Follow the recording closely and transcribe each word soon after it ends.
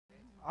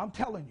I'm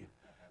telling you.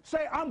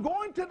 Say, I'm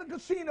going to the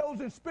casinos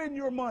and spend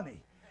your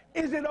money.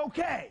 Is it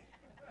okay?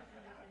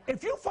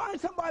 If you find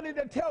somebody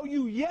that tell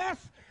you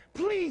yes,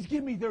 please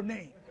give me their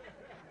name.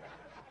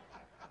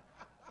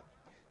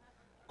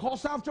 Call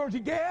South Jersey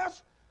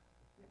Gas,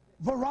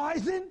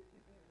 Verizon,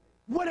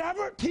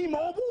 whatever,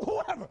 T-Mobile,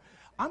 whoever.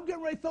 I'm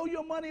getting ready to throw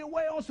your money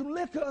away on some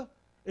liquor.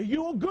 Are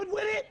you good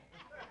with it?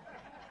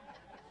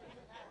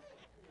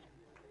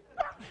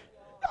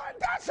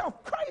 That's a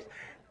crazy,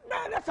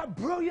 man, that's a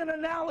brilliant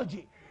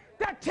analogy.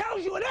 That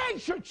tells you it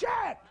ain't your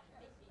check.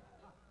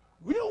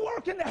 You're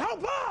working to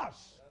help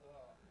us.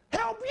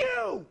 Help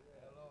you.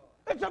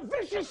 It's a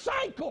vicious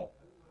cycle.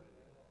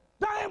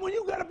 Diane, when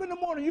you get up in the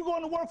morning, you're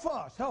going to work for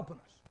us, helping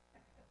us.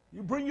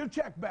 You bring your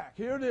check back.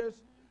 Here it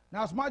is.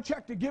 Now it's my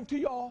check to give to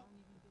y'all.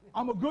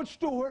 I'm a good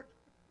steward.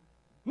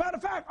 Matter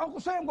of fact, Uncle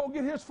Sam going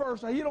to get his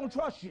first. He don't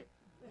trust you.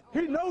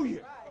 He know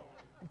you.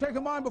 I'm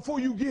taking mine before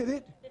you get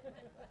it.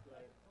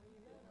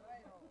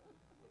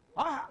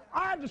 I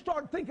had to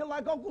start thinking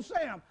like Uncle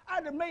Sam.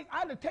 I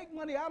had to take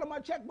money out of my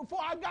check before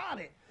I got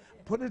it.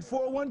 Put it in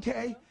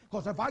 401k,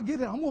 because if I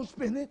get it, I'm going to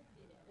spend it.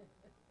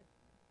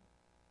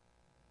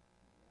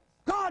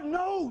 God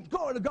knows,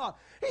 glory to God.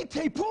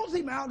 He pulls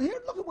him out here.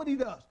 Look at what he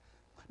does.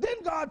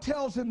 Then God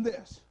tells him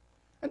this.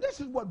 And this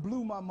is what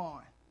blew my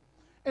mind.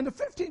 In the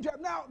 15th chapter,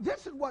 now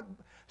this is what,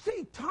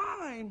 see,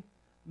 time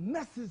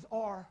messes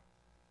our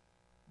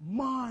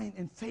mind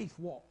and faith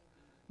walk.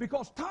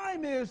 Because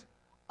time is,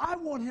 I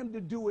want him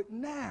to do it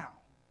now.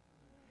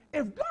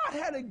 If God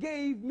had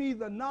gave me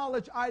the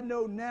knowledge I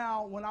know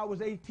now when I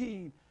was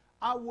 18,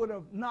 I would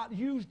have not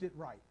used it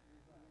right.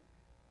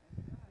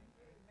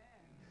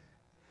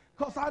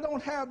 Because I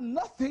don't have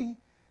nothing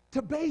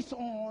to base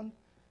on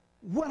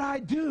what I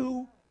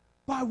do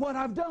by what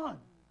I've done.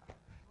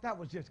 That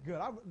was just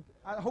good.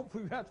 I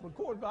hopefully that's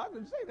recorded, but I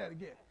didn't say that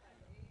again.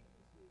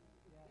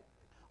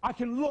 I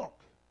can look.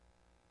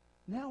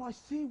 Now I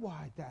see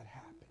why that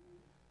happened.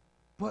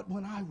 But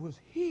when I was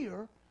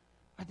here,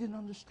 I didn't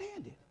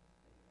understand it.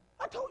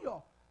 I told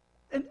y'all,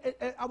 and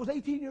I was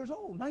 18 years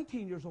old,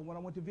 19 years old when I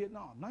went to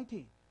Vietnam,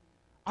 19.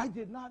 I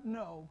did not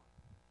know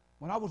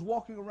when I was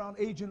walking around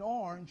Agent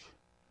Orange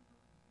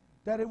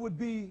that it would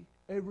be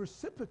a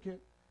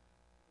reciprocate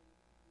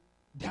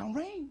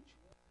downrange.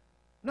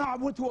 Now, I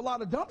went through a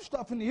lot of dumb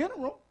stuff in the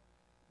interim,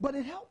 but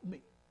it helped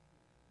me.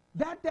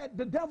 That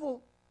the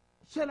devil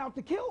set out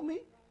to kill me,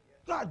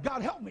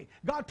 God helped me.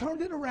 God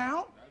turned it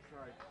around.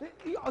 That's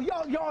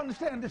right. Y'all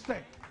understand this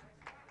thing.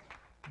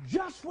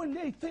 Just when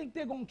they think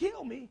they're going to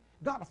kill me,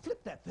 God will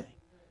flip that thing.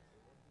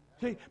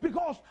 See,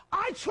 because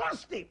I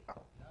trust him.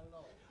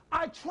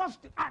 I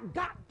trust him. I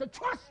got to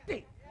trust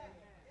him.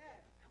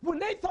 When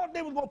they thought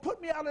they were going to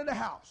put me out of the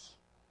house,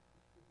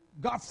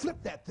 God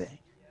flipped that thing.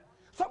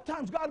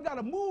 Sometimes God got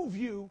to move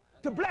you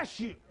to bless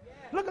you.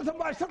 Look at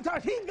somebody,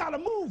 sometimes he's got to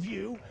move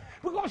you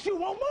because you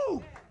won't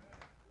move.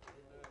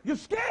 You're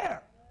scared.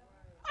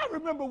 I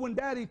remember when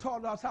Daddy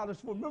taught us how to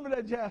swim. Remember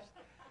that, Jess?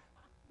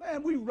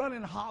 Man, we run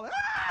and holler.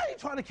 Ah,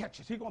 he's trying to catch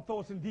us. He's going to throw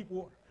us in deep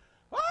water.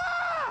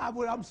 Ah,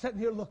 I'm sitting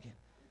here looking.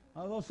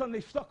 All of a sudden,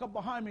 they stuck up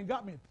behind me and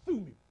got me and threw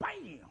me.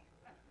 Bam!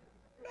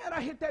 Man,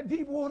 I hit that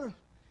deep water.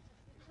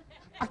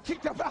 I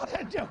kicked up out of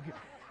that joker.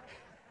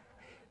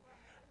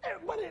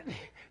 But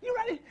you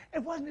ready? It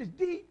wasn't as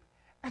deep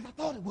as I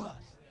thought it was.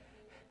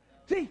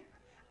 See,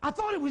 I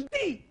thought it was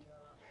deep.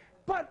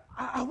 But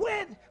I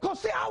went,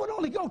 because see, I would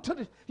only go to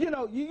the, you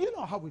know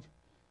how we,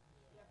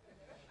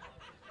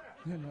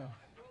 And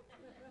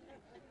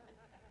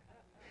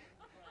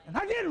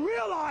I didn't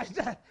realize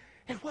that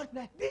it wasn't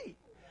that deep.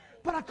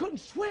 But I couldn't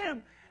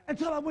swim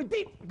until I went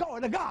deep,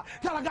 glory to God,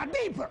 till I got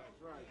deeper.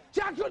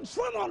 See, I couldn't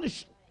swim on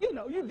the,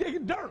 you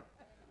digging dirt.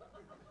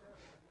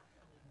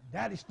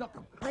 Daddy stuck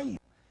a bam.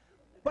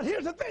 But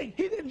here's the thing.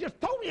 He didn't just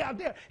throw me out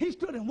there. He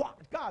stood and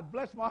watched. God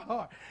bless my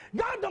heart.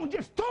 God don't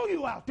just throw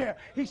you out there.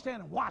 He's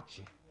standing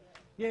watching.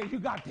 Yeah, you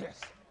got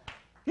this.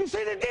 You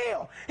see the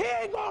deal? He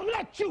ain't going to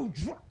let you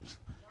drop.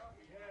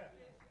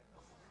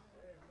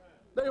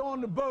 They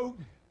on the boat.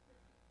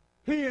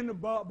 He in the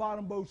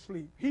bottom boat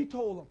sleep. He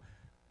told them,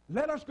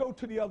 let us go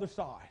to the other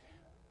side.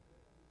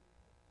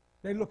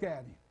 They look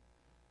at him.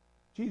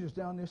 Jesus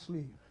down there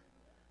sleeping.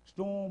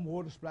 Storm,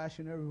 water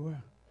splashing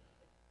everywhere.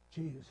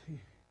 Jesus,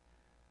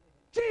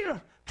 Jesus,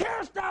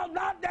 carest thou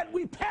not that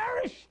we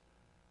perish?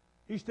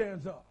 He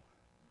stands up.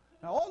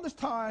 Now, all this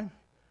time,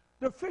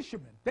 they're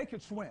fishermen. They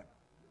could swim.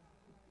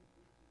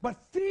 But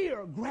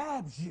fear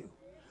grabs you.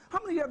 How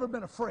many of you ever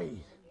been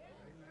afraid?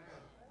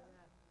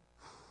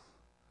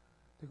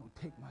 They're going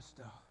to take my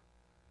stuff.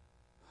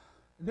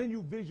 And then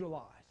you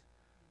visualize.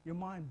 Your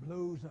mind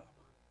blows up.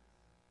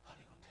 How are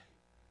they going to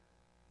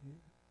take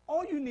it?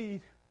 All you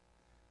need,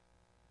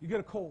 you get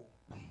a cold.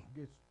 It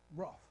gets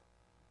rough.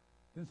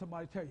 Then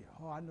somebody tell you,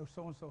 oh, I know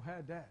so-and-so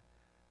had that.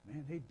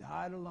 Man, they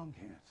died of lung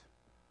cancer.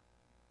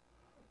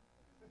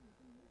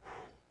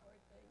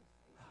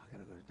 I got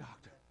to go to the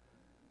doctor.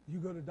 You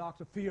go to the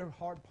doctor, fear,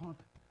 heart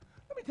pump.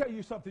 Let me tell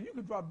you something. You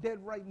could drop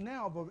dead right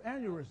now of an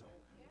aneurysm.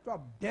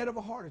 Drop dead of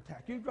a heart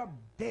attack. You drop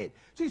dead.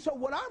 See, so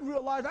what I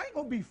realized, I ain't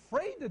going to be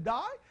afraid to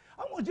die.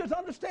 I'm going to just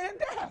understand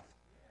death.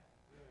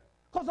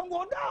 Because I'm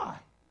going to die.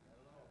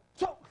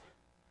 So,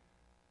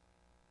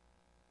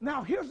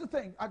 now here's the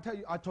thing. I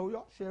told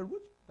y'all, shared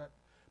with you, that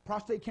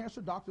prostate cancer,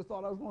 doctor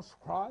thought I was going to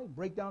cry and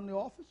break down in the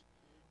office.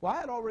 Well,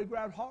 I had already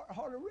grabbed heart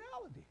of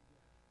reality.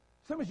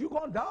 Simmons, you're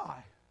going to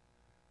die.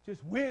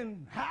 Just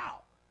when,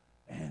 how?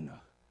 And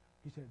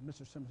he said,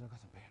 Mr. Simmons, I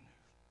got some bad news.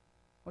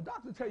 Well,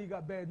 doctor tell you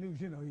got bad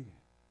news, you know, he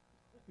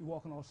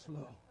walking all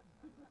slow.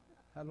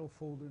 Had a little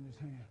folder in his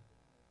hand.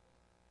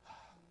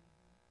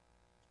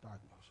 It's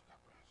diagnosed, you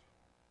got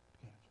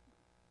cancer.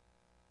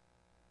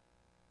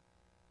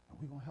 And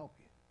we're going to help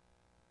you.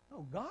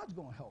 No, God's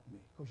going to help me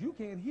because you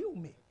can't heal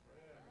me.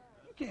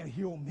 You can't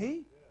heal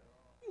me.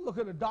 You look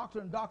at a doctor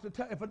and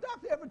if a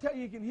doctor ever tell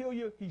you he can heal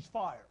you, he's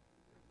fired.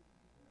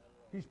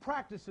 He's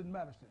practicing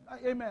medicine.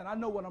 Amen. I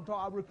know what I'm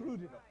talking. I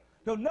recruited him.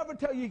 They'll never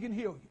tell you he can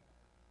heal you.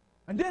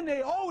 And then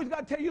they always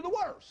got to tell you the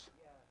worst.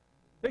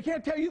 They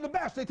can't tell you the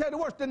best. They tell you the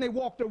worst. Then they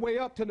walk their way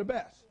up to the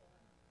best.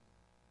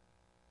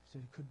 He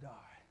said he could die.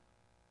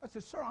 I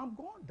said, sir, I'm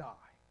going to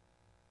die.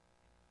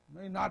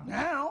 Maybe not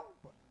now,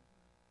 but.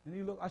 And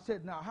he looked, I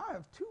said, now, I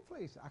have two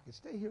places. I can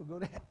stay here or go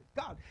to heaven.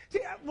 God, see,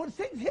 when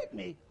things hit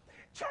me,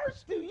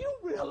 church, do you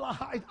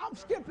realize I'm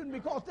skipping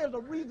because there's a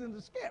reason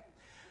to skip?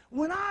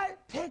 When I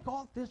take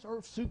off this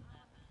earth suit,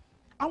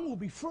 I'm going to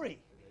be free.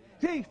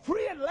 See,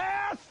 free at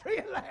last, free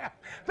at last.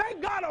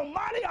 Thank God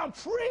Almighty, I'm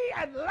free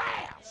at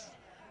last.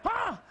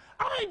 Huh?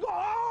 I ain't going,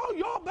 oh,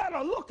 y'all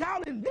better look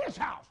out in this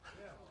house.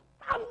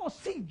 I'm going to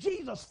see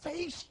Jesus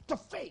face to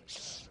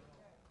face.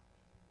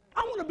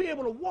 I want to be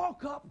able to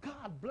walk up,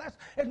 God bless.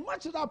 As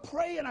much as I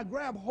pray and I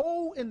grab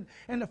hold in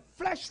the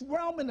flesh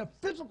realm, in the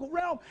physical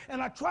realm,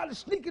 and I try to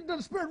sneak into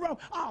the spirit realm,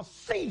 I'll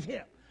save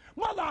him.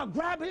 Mother, I'll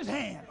grab his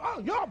hand. Oh,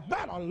 y'all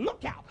better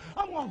look out.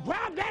 I'm going to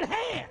grab that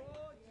hand.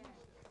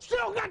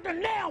 Still got the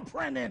nail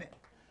print in it.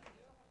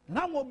 And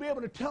I'm going to be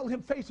able to tell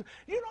him face to face.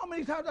 You know how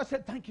many times I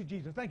said, thank you,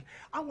 Jesus, thank you.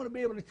 I want to be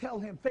able to tell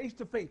him face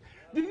to face.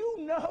 Do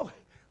you know